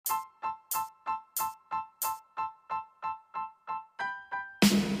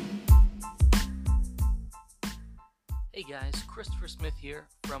guys, Christopher Smith here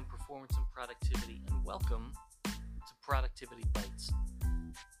from Performance and Productivity, and welcome to Productivity Bites.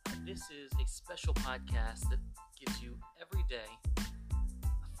 This is a special podcast that gives you every day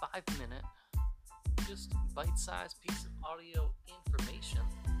a 5-minute, just bite-sized piece of audio information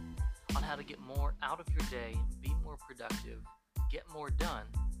on how to get more out of your day, be more productive, get more done,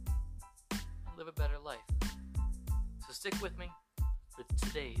 and live a better life. So stick with me for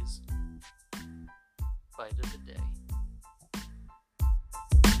today's Bite of the Day.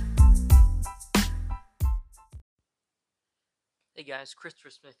 Hey guys,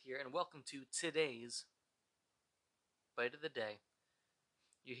 Christopher Smith here, and welcome to today's Bite of the Day.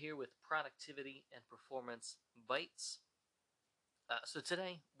 You're here with Productivity and Performance Bites. So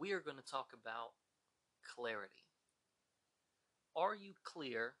today, we are going to talk about clarity. Are you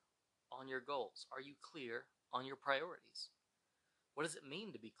clear on your goals? Are you clear on your priorities? What does it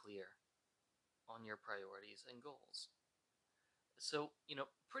mean to be clear on your priorities and goals? So,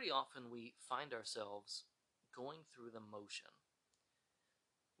 pretty often we find ourselves going through the motion.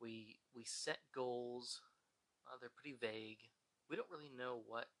 We set goals, they're pretty vague. We don't really know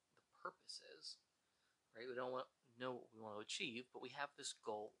what the purpose is, right? We don't know what we want to achieve, but we have this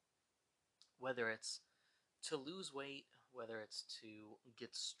goal, whether it's to lose weight, whether it's to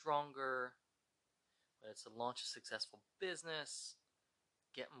get stronger, whether it's to launch a successful business,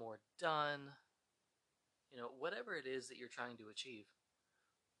 get more done, whatever it is that you're trying to achieve.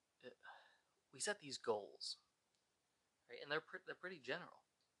 We set these goals, right? And they're pretty general.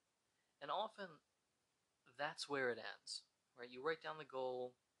 And often, that's where it ends, right? You write down the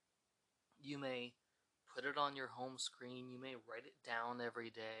goal, you may put it on your home screen, you may write it down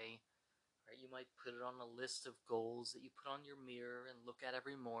every day, right? You might put it on a list of goals that you put on your mirror and look at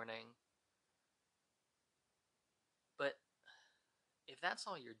every morning. But if that's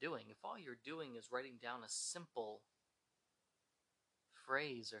all you're doing, if all you're doing is writing down a simple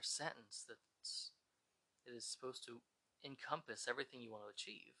phrase or sentence that is supposed to encompass everything you want to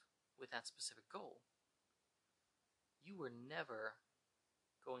achieve with that specific goal, you were never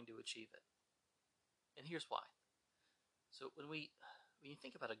going to achieve it. And here's why. So when you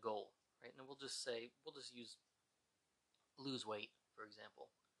think about a goal, right, and we'll just use lose weight, for example.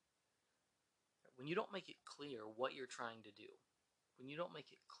 When you don't make it clear what you're trying to do, when you don't make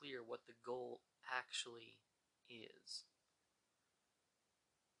it clear what the goal actually is,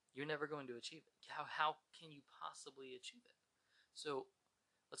 you're never going to achieve it. How can you possibly achieve it? So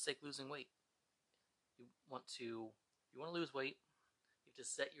let's take losing weight. You want to lose weight, you have to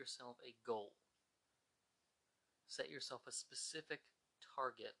set yourself a goal. Set yourself a specific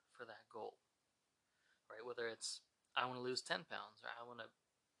target for that goal, right? Whether it's, I want to lose 10 pounds, or I want to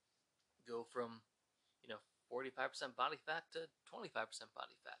go from, 45% body fat to 25%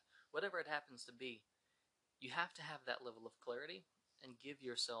 body fat. Whatever it happens to be, you have to have that level of clarity and give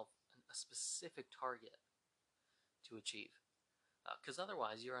yourself a specific target to achieve. Because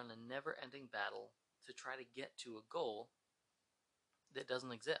otherwise, you're on a never-ending battle to try to get to a goal that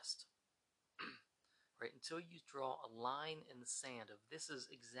doesn't exist. Right? Until you draw a line in the sand of, this is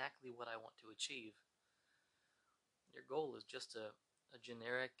exactly what I want to achieve, your goal is just a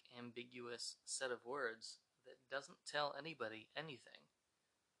generic, ambiguous set of words that doesn't tell anybody anything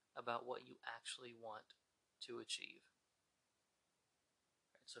about what you actually want to achieve.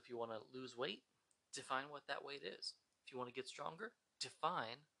 Right? So if you want to lose weight, define what that weight is. If you want to get stronger,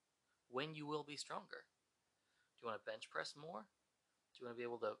 define when you will be stronger. Do you want to bench press more? Do you want to be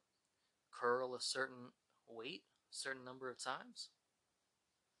able to curl a certain weight a certain number of times?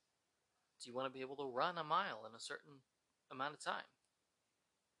 Do you want to be able to run a mile in a certain amount of time?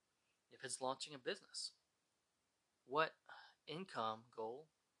 If it's launching a business, what income goal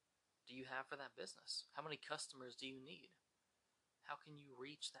do you have for that business? How many customers do you need? How can you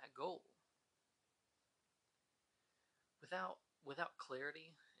reach that goal? Without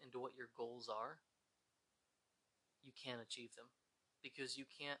clarity into what your goals are, you can't achieve them, because you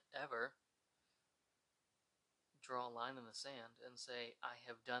can't ever draw a line in the sand and say, I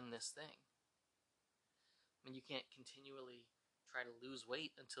have done this thing. I mean, you can't continually try to lose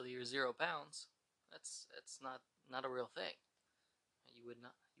weight until you're 0 pounds. That's not a real thing. You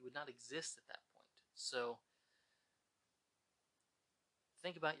would not exist at that point. So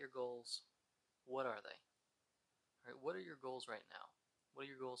think about your goals. What are they? Right? What are your goals right now? What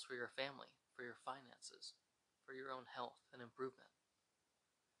are your goals for your family, for your finances, for your own health and improvement?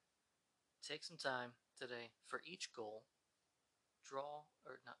 Take some time today for each goal. Draw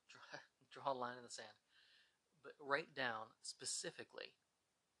a line in the sand, but write down specifically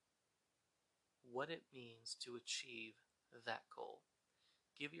what it means to achieve that goal.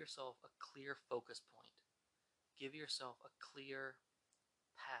 Give yourself a clear focus point. give yourself a clear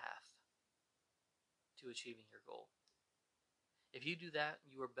path to achieving your goal. If you do that,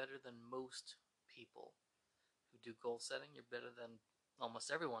 you are better than most people who do goal setting. You're better than almost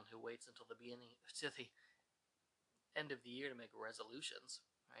everyone who waits until the beginning to the end of the year to make resolutions,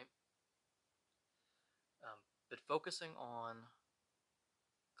 right? But focusing on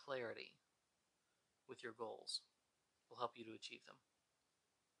clarity with your goals will help you to achieve them.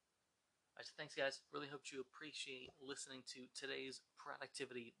 All right, so thanks, guys. Really hope you appreciate listening to today's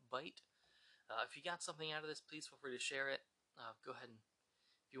Productivity Bite. If you got something out of this, please feel free to share it. Go ahead and,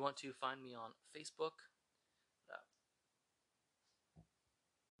 if you want to, find me on Facebook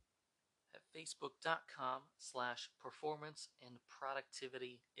at facebook.com/performance and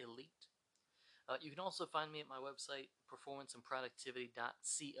productivity elite. You can also find me at my website,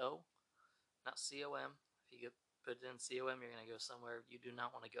 performanceandproductivity.co, not com. If you put it in com, you're going to go somewhere you do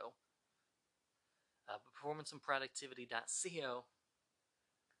not want to go. Performanceandproductivity.co,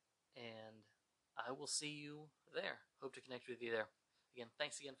 and I will see you there. Hope to connect with you there. Again,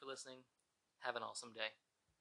 thanks again for listening. Have an awesome day.